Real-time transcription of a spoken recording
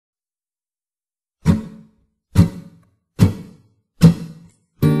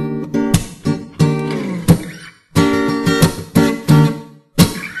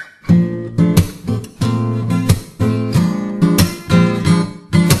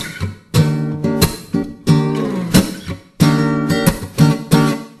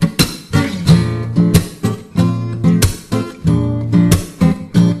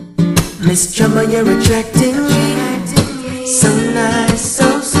Miss Drummer, you're attracting me. So nice,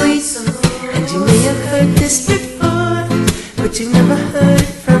 so sweet. And you may have heard this before, but you never heard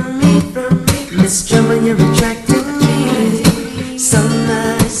it from me. Miss Drummer, you're attracting me. So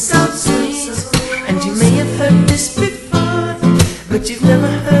nice, so sweet. And you may have heard this before, but you've never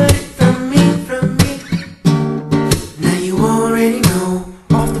heard it from me. Now you already know.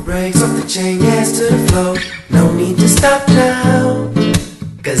 Off the brakes, off the chain, gas to the floor. No need to stop now,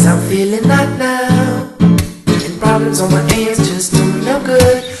 cause I'm feeling hot now. And problems on my hands just do me no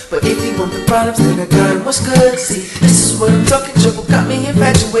good. But if you want the problems, then I got 'em. What's good? See, this is what I'm talking. Trouble got me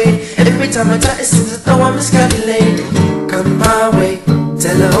infatuated. Every time I try, it seems as though I'm miscalculated. Come my way,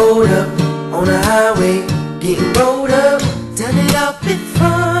 tell her hold up. On the highway, getting rolled up. Done it all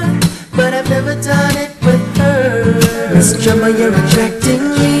before, but I've never done it with her. Miss Drummer, you're attracting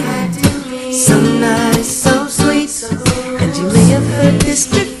me. So nice, so sweet. And you may have heard this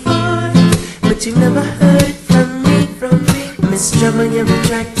before, but you never heard it from me. Miss Drummer, you're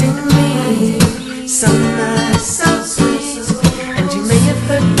attracting me. So nice, so sweet. And you may have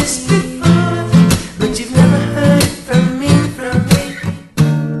heard this before, but you've never heard it from me.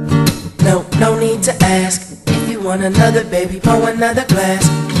 No need to ask. If you want another, baby, pour another glass.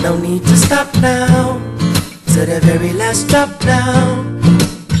 No need to stop now, to the very last drop now.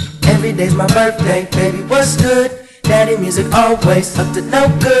 Every day's my birthday, baby, what's good? Daddy music always up to no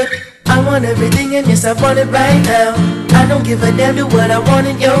good. I want everything and yes, I want it right now. I don't give a damn, do what I want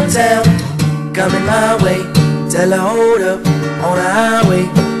in your town. Coming my way, tell her hold up. On the highway,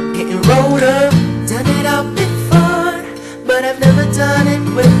 getting rolled up. Done it all before, but I've never done it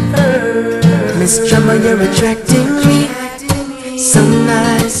with her. Miss Drummer, you're attracting me. So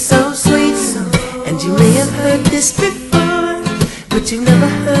nice, so sweet. And you may have heard this before, but you never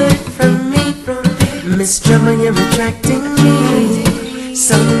heard it from me. Miss Drummer, you're attracting me.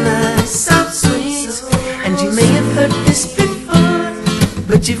 So nice, so sweet. And you may have heard this before,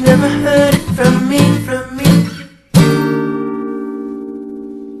 but you've never heard it from me.